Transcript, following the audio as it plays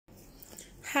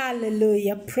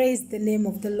Hallelujah. Praise the name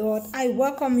of the Lord. I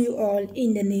welcome you all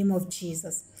in the name of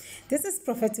Jesus. This is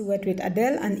Prophetic Word with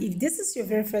Adele, and if this is your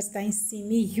very first time seeing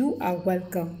me, you are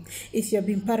welcome. If you've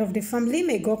been part of the family,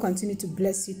 may God continue to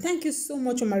bless you. Thank you so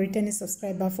much, my returning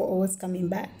subscriber, for always coming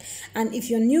back. And if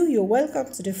you're new, you're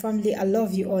welcome to the family. I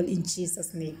love you all in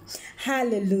Jesus' name.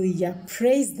 Hallelujah.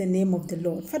 Praise the name of the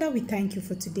Lord. Father, we thank you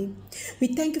for today. We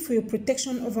thank you for your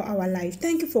protection over our life.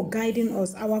 Thank you for guiding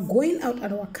us, our going out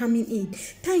and our coming in.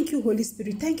 Thank you, Holy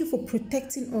Spirit. Thank you for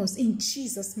protecting us in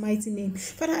Jesus' mighty name.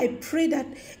 Father, I pray that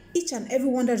each and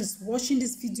everyone that is watching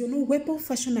this video, no weapon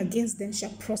fashioned against them shall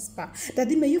prosper. That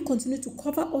may you continue to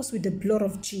cover us with the blood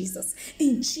of Jesus.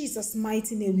 In Jesus'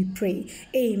 mighty name we pray.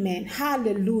 Amen.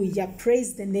 Hallelujah.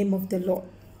 Praise the name of the Lord.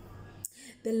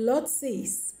 The Lord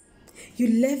says,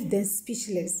 you left them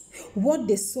speechless. What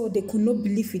they saw, they could not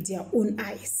believe with their own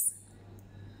eyes.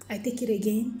 I take it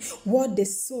again. What they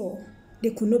saw, they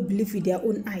could not believe with their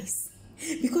own eyes.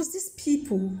 Because these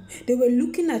people, they were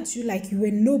looking at you like you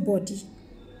were nobody.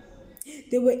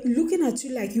 They were looking at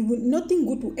you like nothing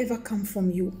good will ever come from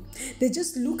you. They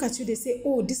just look at you, they say,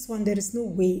 oh, this one, there is no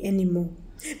way anymore.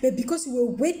 But because you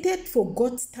were waited for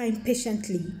God's time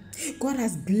patiently, God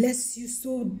has blessed you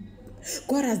so.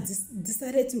 God has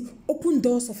decided to open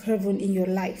doors of heaven in your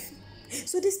life.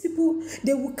 So these people,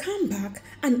 they will come back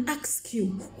and ask you,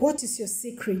 what is your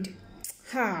secret?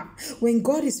 When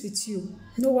God is with you,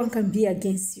 no one can be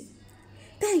against you.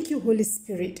 Thank you, Holy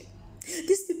Spirit.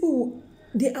 These people,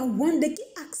 they keep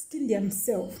asking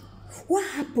themselves, what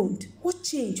happened? What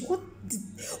changed? What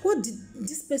did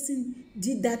this person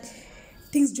did that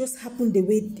things just happened the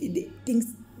way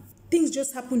things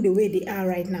just happen the way they are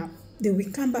right now? They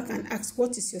will come back and ask,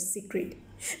 what is your secret?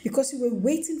 Because you were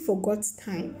waiting for God's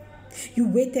time. You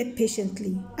waited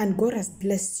patiently and God has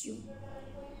blessed you.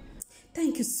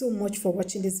 Thank you so much for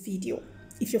watching this video.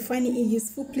 If you're finding it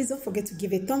useful, please don't forget to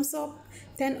give a thumbs up,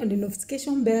 turn on the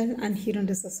notification bell, and hit on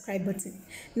the subscribe button.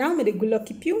 Now may the good Lord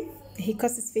keep you. May He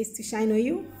cause His face to shine on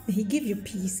you. May He give you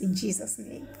peace in Jesus'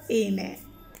 name. Amen.